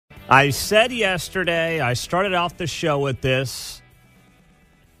I said yesterday, I started off the show with this,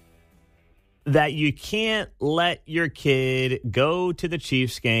 that you can't let your kid go to the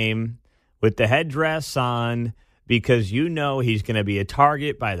Chiefs game with the headdress on because you know he's going to be a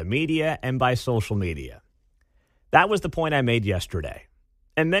target by the media and by social media. That was the point I made yesterday.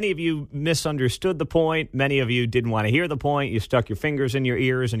 And many of you misunderstood the point. Many of you didn't want to hear the point. You stuck your fingers in your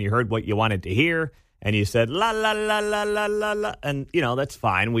ears and you heard what you wanted to hear. And you said, la, la, la, la, la, la, la. And, that's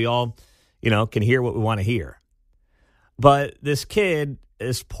fine. We all, can hear what we want to hear. But this kid,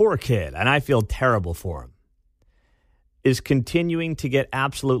 this poor kid, and I feel terrible for him, is continuing to get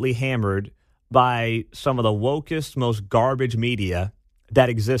absolutely hammered by some of the wokest, most garbage media that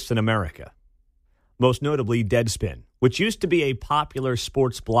exists in America. Most notably Deadspin, which used to be a popular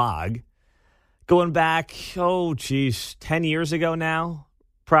sports blog going back, 10 years ago now,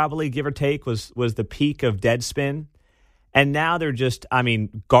 probably, give or take, was the peak of Deadspin. And now they're just,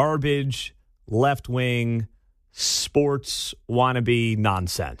 garbage, left-wing, sports wannabe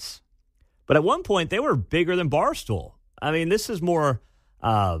nonsense. But at one point, they were bigger than Barstool. This is more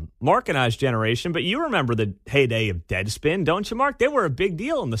Mark and I's generation, but you remember the heyday of Deadspin, don't you, Mark? They were a big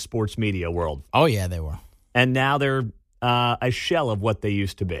deal in the sports media world. Oh, yeah, they were. And now they're a shell of what they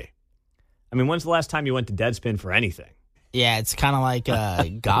used to be. When's the last time you went to Deadspin for anything? Yeah, it's kind of like a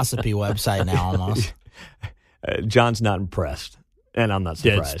gossipy website now almost. John's not impressed, and I'm not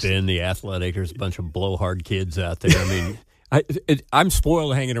surprised. Deadspin, The Athletic, there's a bunch of blowhard kids out there. I'm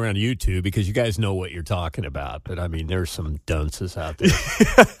spoiled hanging around YouTube because you guys know what you're talking about. But, there's some dunces out there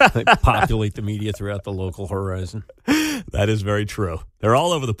that populate the media throughout the local horizon. That is very true. They're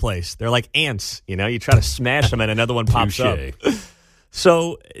all over the place. They're like ants. You try to smash them and another one pops up.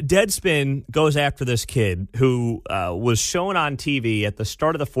 So Deadspin goes after this kid who was shown on TV at the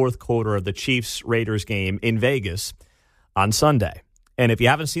start of the fourth quarter of the Chiefs-Raiders game in Vegas on Sunday. And if you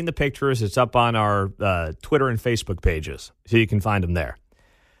haven't seen the pictures, it's up on our Twitter and Facebook pages, so you can find them there.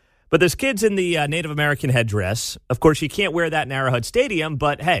 But this kid's in the Native American headdress. Of course, you can't wear that in Arrowhead Stadium,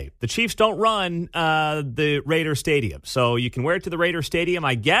 but hey, the Chiefs don't run the Raider Stadium. So you can wear it to the Raider Stadium,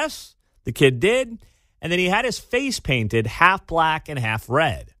 I guess. The kid did. And then he had his face painted half black and half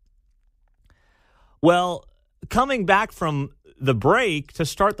red. Well, coming back from the break to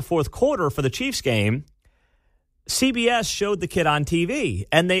start the fourth quarter for the Chiefs game, CBS showed the kid on TV,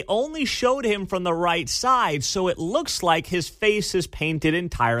 and they only showed him from the right side, so it looks like his face is painted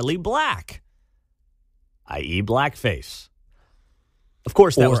entirely black, i.e. blackface. Of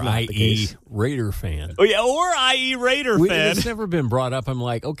course, that was not the case. Raider fan. Oh, yeah, or i.e. Raider fan. It's never been brought up. I'm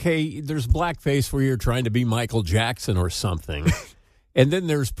like, okay, there's blackface where you're trying to be Michael Jackson or something. And then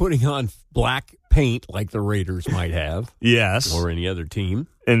there's putting on black paint like the Raiders might have. Yes. Or any other team.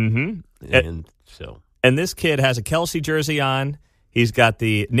 Mm-hmm. And this kid has a Kelsey jersey on. He's got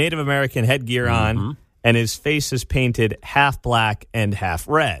the Native American headgear on, and his face is painted half black and half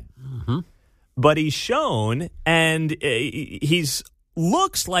red. Mm-hmm. But he's shown, and he's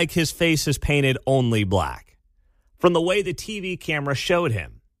looks like his face is painted only black from the way the TV camera showed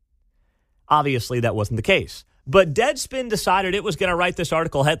him. Obviously, that wasn't the case. But Deadspin decided it was going to write this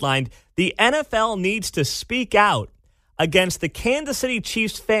article headlined, "The NFL needs to speak out against the Kansas City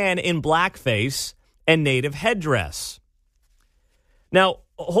Chiefs fan in blackface and native headdress." Now,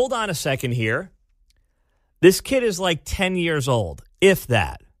 hold on a second here. This kid is like 10 years old, if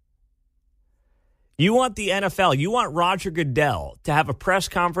that. You want the NFL, you want Roger Goodell to have a press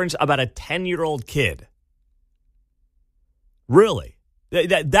conference about a 10-year-old kid. Really?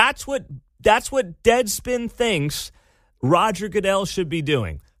 That's what Deadspin thinks Roger Goodell should be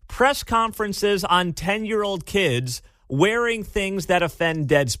doing. Press conferences on 10-year-old kids wearing things that offend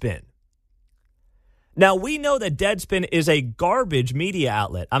Deadspin. Now, we know that Deadspin is a garbage media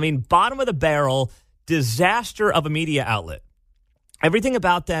outlet. Bottom of the barrel, disaster of a media outlet. Everything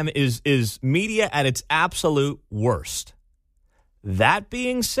about them is media at its absolute worst. That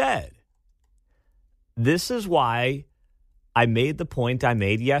being said, this is why I made the point I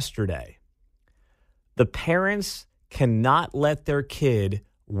made yesterday. The parents cannot let their kid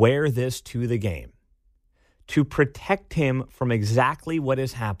wear this to the game to protect him from exactly what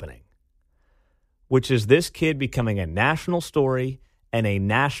is happening, which is this kid becoming a national story and a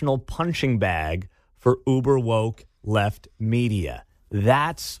national punching bag for uber woke left media.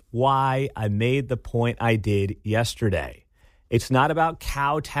 That's why I made the point I did yesterday. It's not about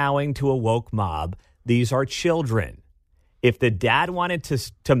kowtowing to a woke mob. These are children. If the dad wanted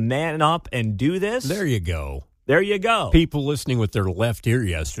to man up and do this, there you go. There you go. People listening with their left ear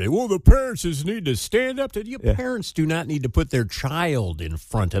yesterday. Well, the parents just need to stand up to you. Yeah. Parents do not need to put their child in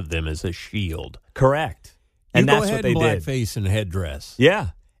front of them as a shield. Correct. And that's go ahead what they and did. Blackface and headdress.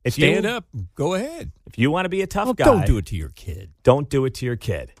 Yeah. Stand up. Go ahead. If you want to be a tough guy, don't do it to your kid. Don't do it to your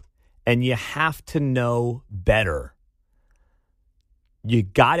kid. And you have to know better. You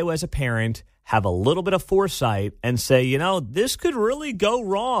got to, as a parent, have a little bit of foresight and say, this could really go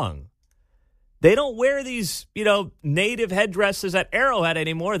wrong. They don't wear these, native headdresses at Arrowhead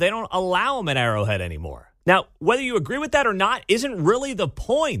anymore. They don't allow them at Arrowhead anymore. Now, whether you agree with that or not isn't really the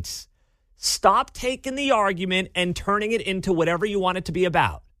point. Stop taking the argument and turning it into whatever you want it to be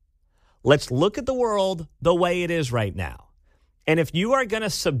about. Let's look at the world the way it is right now. And if you are going to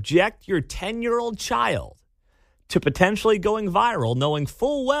subject your 10-year-old child to potentially going viral, knowing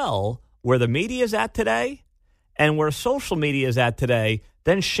full well where the media is at today and where social media is at today,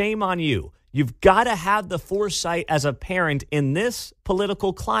 then shame on you. You've got to have the foresight as a parent in this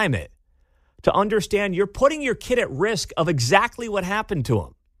political climate to understand you're putting your kid at risk of exactly what happened to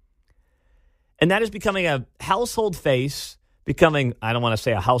him. And that is becoming a household face, becoming, I don't want to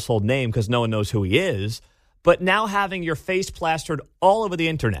say a household name because no one knows who he is, but now having your face plastered all over the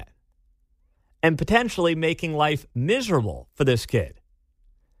internet and potentially making life miserable for this kid.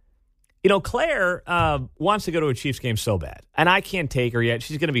 Claire wants to go to a Chiefs game so bad, and I can't take her yet.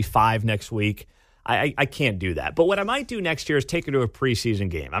 She's going to be 5 next week. I can't do that. But what I might do next year is take her to a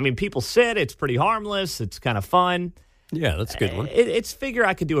preseason game. I mean, people said it's pretty harmless. It's kind of fun. Yeah, that's a good one. It's figure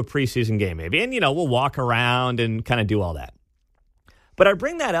I could do a preseason game maybe. And, we'll walk around and kind of do all that. But I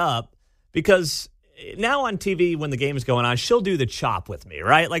bring that up because now on TV when the game is going on, she'll do the chop with me,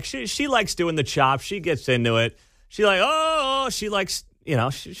 right? Like she likes doing the chop. She gets into it. She likes,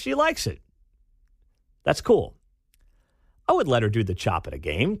 she likes it. That's cool. I would let her do the chop at a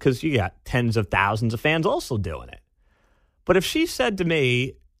game because you got tens of thousands of fans also doing it. But if she said to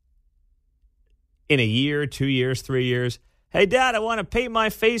me in a year, 2 years, 3 years, hey, Dad, I want to paint my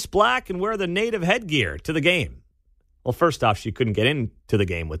face black and wear the native headgear to the game. Well, first off, she couldn't get into the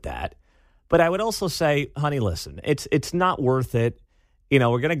game with that. But I would also say, honey, listen, it's not worth it. We're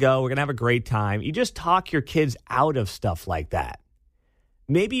going to go. We're going to have a great time. You just talk your kids out of stuff like that.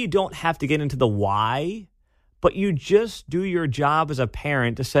 Maybe you don't have to get into the why, but you just do your job as a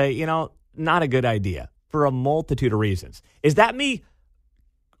parent to say, not a good idea for a multitude of reasons. Is that me,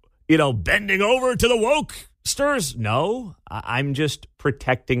 bending over to the wokesters? No, I'm just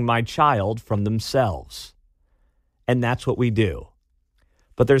protecting my child from themselves. And that's what we do.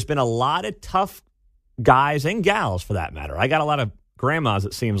 But there's been a lot of tough guys and gals, for that matter. I got a lot of grandmas,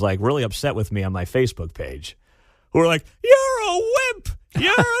 it seems like, really upset with me on my Facebook page who are like, you're a wimp.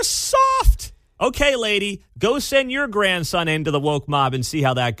 You're a soft. Okay, lady, go send your grandson into the woke mob and see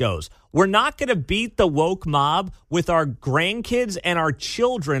how that goes. We're not going to beat the woke mob with our grandkids and our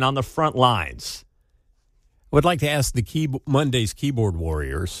children on the front lines. I would like to ask the Monday's keyboard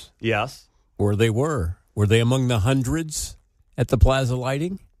warriors. Yes. Where they were. Were they among the hundreds at the plaza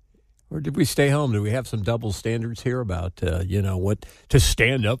lighting? Or did we stay home? Do we have some double standards here about, what to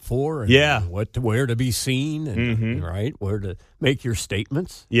stand up for? And where to be seen, and right? Where to make your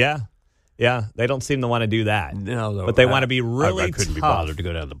statements? Yeah. Yeah, they don't seem to want to do that. No, but they want to be really I couldn't tough. be bothered to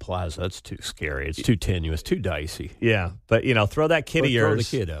go down the plaza. That's too scary. It's too tenuous, too dicey. Yeah, but, throw that kid of yours.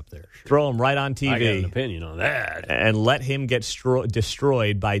 Throw the kid up there. Sure. Throw him right on TV. I got an opinion on that. And let him get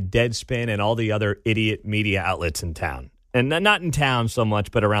destroyed by Deadspin and all the other idiot media outlets in town. And not in town so much,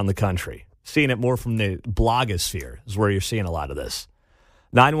 but around the country. Seeing it more from the blogosphere is where you're seeing a lot of this.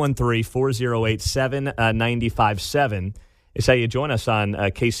 913-408-7957 is how you join us on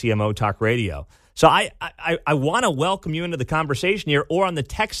KCMO Talk Radio. So I want to welcome you into the conversation here, or on the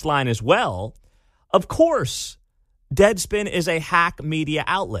text line as well. Of course, Deadspin is a hack media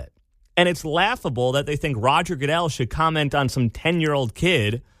outlet, and it's laughable that they think Roger Goodell should comment on some 10-year-old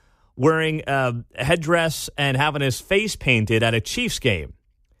kid wearing a headdress and having his face painted at a Chiefs game.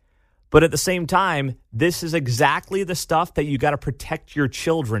 But at the same time, this is exactly the stuff that you got to protect your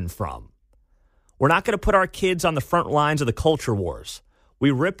children from. We're not going to put our kids on the front lines of the culture wars. We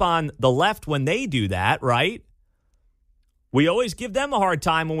rip on the left when they do that, right? We always give them a hard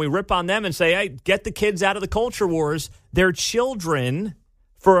time when we rip on them and say, hey, get the kids out of the culture wars. They're children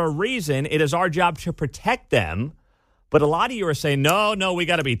for a reason. It is our job to protect them. But a lot of you are saying, no, we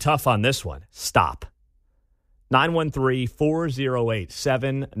got to be tough on this one. Stop.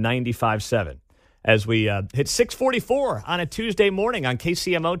 913-408-7957. As we hit 644 on a Tuesday morning on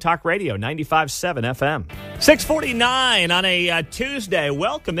KCMO Talk Radio, 95.7 FM. 649 on a Tuesday.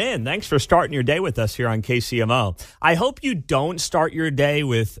 Welcome in. Thanks for starting your day with us here on KCMO. I hope you don't start your day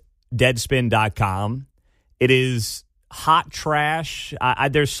with Deadspin.com. It is hot trash.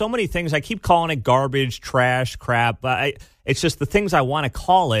 There's so many things. I keep calling it garbage, trash, crap. It's just the things I want to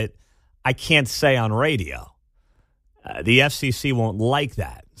call it, I can't say on radio. The FCC won't like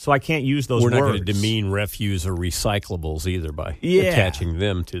that, so I can't use those words. We're not going to demean refuse or recyclables either by attaching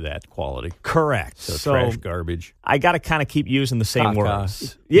them to that quality. Correct. So trash, garbage. I got to kind of keep using the same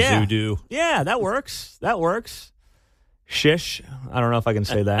words. Yeah. Zoodoo. Yeah, that works. That works. Shish. I don't know if I can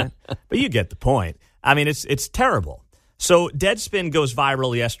say that, but you get the point. I mean, it's terrible. So Deadspin goes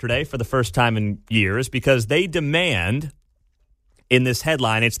viral yesterday for the first time in years because they demand, in this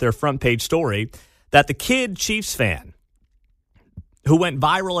headline, it's their front page story, that the kid Chiefs fan who went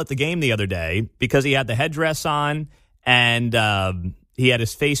viral at the game the other day because he had the headdress on and he had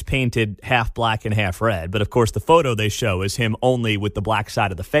his face painted half black and half red. But, of course, the photo they show is him only with the black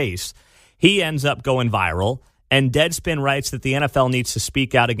side of the face. He ends up going viral, and Deadspin writes that the NFL needs to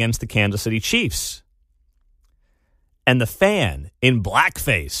speak out against the Kansas City Chiefs. And the fan in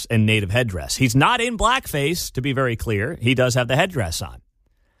blackface and native headdress. He's not in blackface, to be very clear. He does have the headdress on.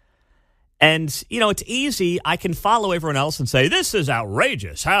 And, you know, it's easy. I can follow everyone else and say, this is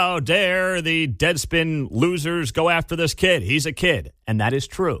outrageous. How dare the Deadspin losers go after this kid? He's a kid. And that is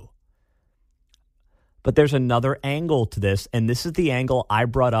true. But there's another angle to this, and this is the angle I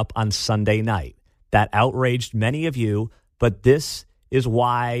brought up on Sunday night that outraged many of you, but this is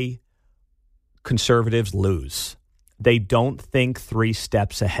why conservatives lose. They don't think 3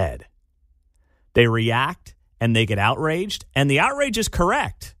 steps ahead. They react, and they get outraged, and the outrage is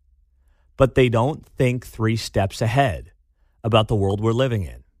correct. But they don't think 3 steps ahead about the world we're living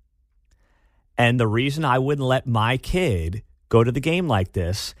in. And the reason I wouldn't let my kid go to the game like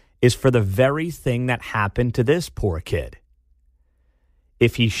this is for the very thing that happened to this poor kid.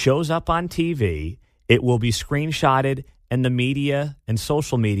 If he shows up on TV, it will be screenshotted, and the media and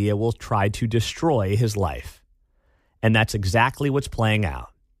social media will try to destroy his life. And that's exactly what's playing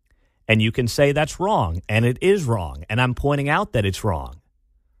out. And you can say that's wrong, and it is wrong, and I'm pointing out that it's wrong.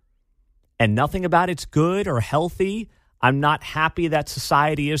 And nothing about it's good or healthy. I'm not happy that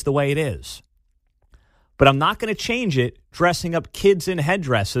society is the way it is. But I'm not going to change it dressing up kids in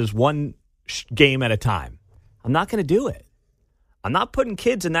headdresses one game at a time. I'm not going to do it. I'm not putting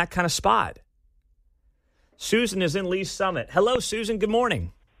kids in that kind of spot. Susan is in Lee's Summit. Hello, Susan. Good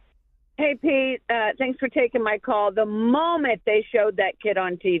morning. Hey, Pete. Thanks for taking my call. The moment they showed that kid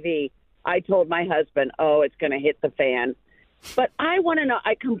on TV, I told my husband, it's going to hit the fan. But I want to know,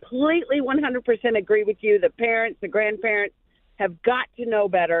 I completely 100% agree with you. The parents, the grandparents have got to know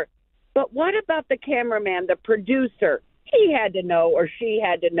better. But what about the cameraman, the producer? He had to know, or she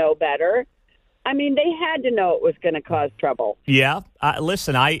had to know better. I mean, they had to know it was going to cause trouble. Yeah.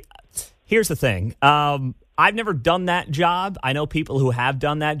 Listen, here's the thing. I've never done that job. I know people who have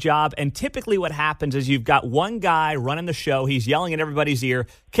done that job. And typically what happens is you've got one guy running the show. He's yelling in everybody's ear,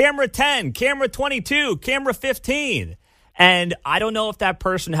 camera 10, camera 22, camera 15. And I don't know if that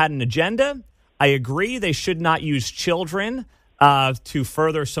person had an agenda. I agree they should not use children to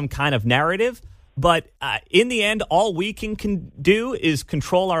further some kind of narrative. But in the end, all we can do is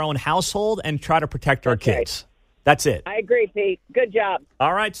control our own household and try to protect our kids. That's it. I agree, Pete. Good job.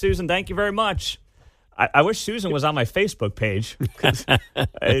 All right, Susan, thank you very much. I wish Susan was on my Facebook page.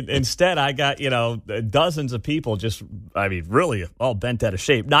 Instead, I got, dozens of people just, really all bent out of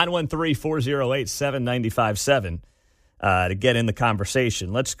shape. 913-408-7957. To get in the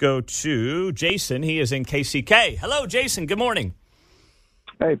conversation. Let's go to Jason. He is in KCK. Hello, Jason. Good morning.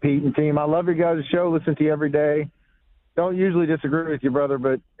 Hey, Pete and team. I love your guys' show. Listen to you every day. Don't usually disagree with you, brother,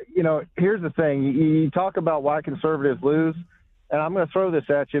 but, here's the thing. You talk about why conservatives lose, and I'm going to throw this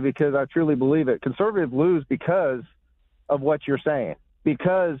at you because I truly believe it. Conservatives lose because of what you're saying,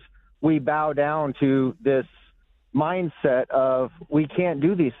 because we bow down to this mindset of we can't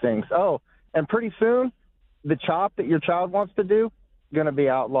do these things. And pretty soon, the chop that your child wants to do, going to be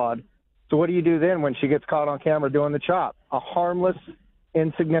outlawed. So what do you do then when she gets caught on camera doing the chop? A harmless,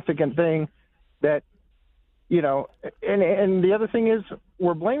 insignificant thing that, and the other thing is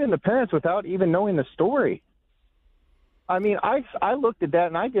we're blaming the parents without even knowing the story. I mean, I looked at that,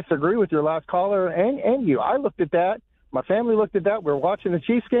 and I disagree with your last caller and you. I looked at that. My family looked at that. We were watching the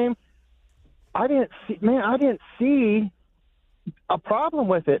Chiefs game. I didn't see a problem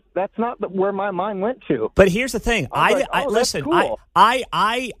with it. That's not where my mind went to. But here's the thing. Listen, cool.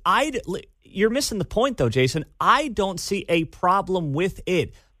 You're missing the point, though, Jason. I don't see a problem with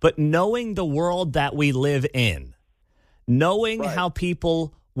it. But knowing the world that we live in, knowing how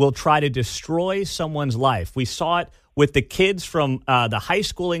people will try to destroy someone's life. We saw it with the kids from the high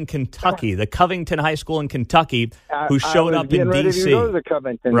school in Kentucky, the Covington High School in Kentucky, who showed up in D.C. Ready to go to the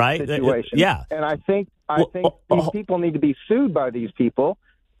Covington situation. Yeah. And I think these people need to be sued by these people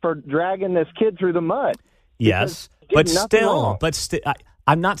for dragging this kid through the mud. Yes, but still,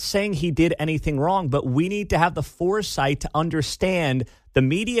 I'm not saying he did anything wrong, but we need to have the foresight to understand the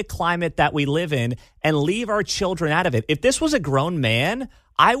media climate that we live in and leave our children out of it. If this was a grown man,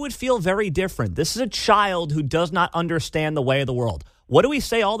 I would feel very different. This is a child who does not understand the way of the world. What do we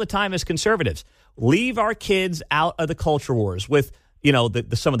say all the time as conservatives? Leave our kids out of the culture wars with,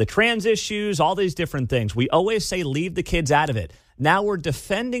 some of the trans issues, all these different things. We always say leave the kids out of it. Now we're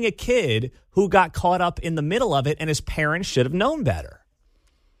defending a kid who got caught up in the middle of it, and his parents should have known better.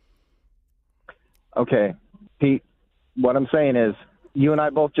 Okay, Pete, what I'm saying is you and I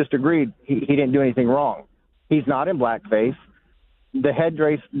both just agreed he didn't do anything wrong. He's not in blackface. The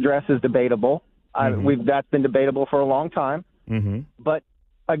headdress is debatable. That's been debatable for a long time. Mm-hmm. But,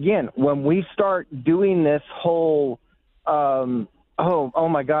 again, when we start doing this whole oh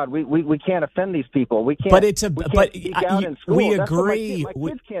my God, we can't offend these people. We can't. But speak out in school. We That's agree. My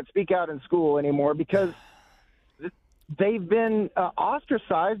kids can't speak out in school anymore because they've been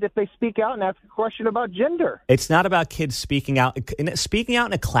ostracized if they speak out and ask a question about gender. It's not about kids speaking out. Speaking out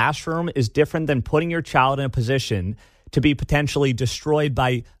in a classroom is different than putting your child in a position to be potentially destroyed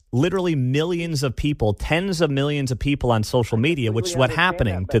by literally millions of people, tens of millions of people on social media, which is what's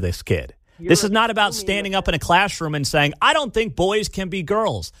happening to this kid. This is not about standing up in a classroom and saying, I don't think boys can be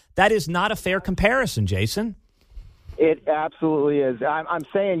girls. That is not a fair comparison, Jason. It absolutely is. I'm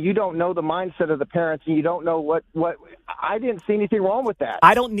saying you don't know the mindset of the parents, and you don't know what. I didn't see anything wrong with that.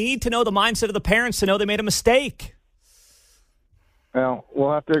 I don't need to know the mindset of the parents to know they made a mistake. Well,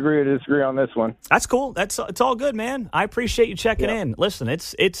 we'll have to agree to disagree on this one. That's cool. It's all good, man. I appreciate you checking in. Listen,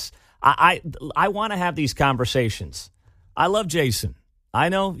 I want to have these conversations. I love Jason. I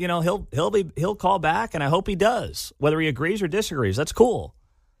know, he'll call back, and I hope he does, whether he agrees or disagrees. That's cool.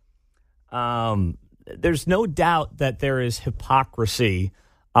 There's no doubt that there is hypocrisy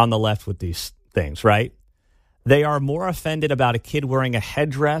on the left with these things, right? They are more offended about a kid wearing a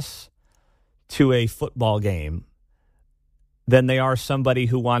headdress to a football game than they are somebody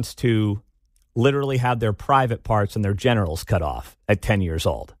who wants to literally have their private parts and their genitals cut off at 10 years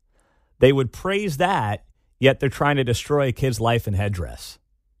old. They would praise that, yet they're trying to destroy a kid's life in headdress.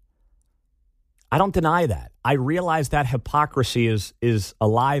 I don't deny that. I realize that hypocrisy is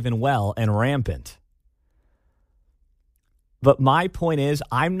alive and well and rampant. But my point is,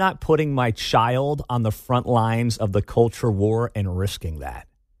 I'm not putting my child on the front lines of the culture war and risking that.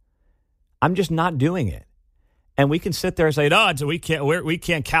 I'm just not doing it. And we can sit there and say, no, we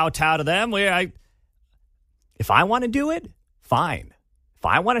can't kowtow to them. If I want to do it, fine. If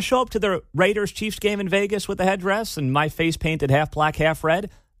I want to show up to the Raiders-Chiefs game in Vegas with a headdress and my face painted half black, half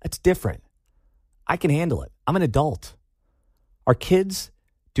red, that's different. I can handle it. I'm an adult. Our kids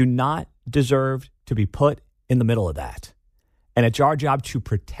do not deserve to be put in the middle of that. And it's our job to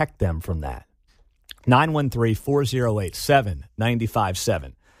protect them from that.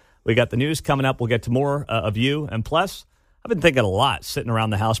 913-408-7957. We got the news coming up. We'll get to more of you. And plus, I've been thinking a lot sitting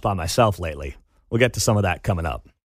around the house by myself lately. We'll get to some of that coming up.